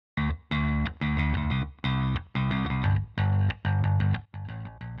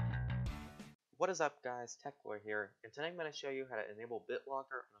What is up guys, Techlore here, and today I'm going to show you how to enable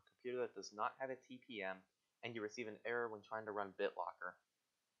BitLocker on a computer that does not have a TPM and you receive an error when trying to run BitLocker.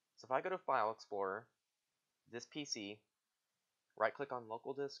 So if I go to File Explorer, this PC, right click on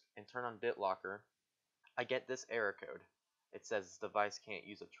Local Disk and turn on BitLocker, I get this error code. It says this device can't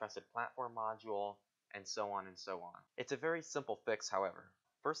use a Trusted Platform module, and so on and so on. It's a very simple fix, however.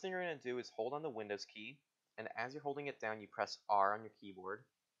 First thing you're going to do is hold on the Windows key, and as you're holding it down you press R on your keyboard.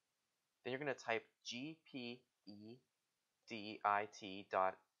 Then you're going to type gpedit.msc.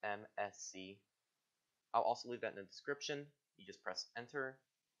 I'll also leave that in the description. You just press enter.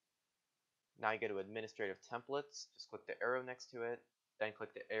 Now you go to administrative templates, just click the arrow next to it, then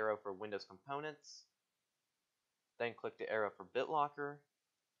click the arrow for Windows components, then click the arrow for BitLocker,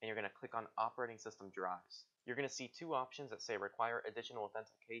 and you're going to click on operating system drives. You're going to see two options that say require additional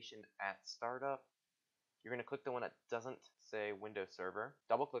authentication at startup. You're going to click the one that doesn't say Windows Server,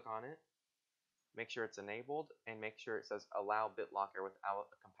 double click on it, make sure it's enabled, and make sure it says allow BitLocker without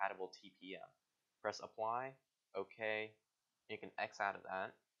a compatible TPM. Press apply, OK, you can X out of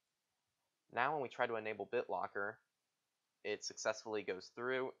that. Now when we try to enable BitLocker, it successfully goes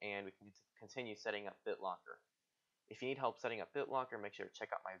through and we can continue setting up BitLocker. If you need help setting up BitLocker, make sure to check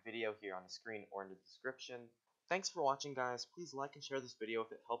out my video here on the screen or in the description. Thanks for watching guys, please like and share this video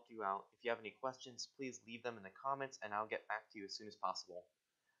if it helped you out. If you have any questions, please leave them in the comments and I'll get back to you as soon as possible.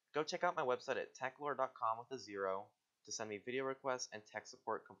 Go check out my website at techlore.com with a 0 to send me video requests and tech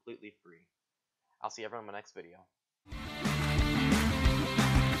support completely free. I'll see everyone in my next video.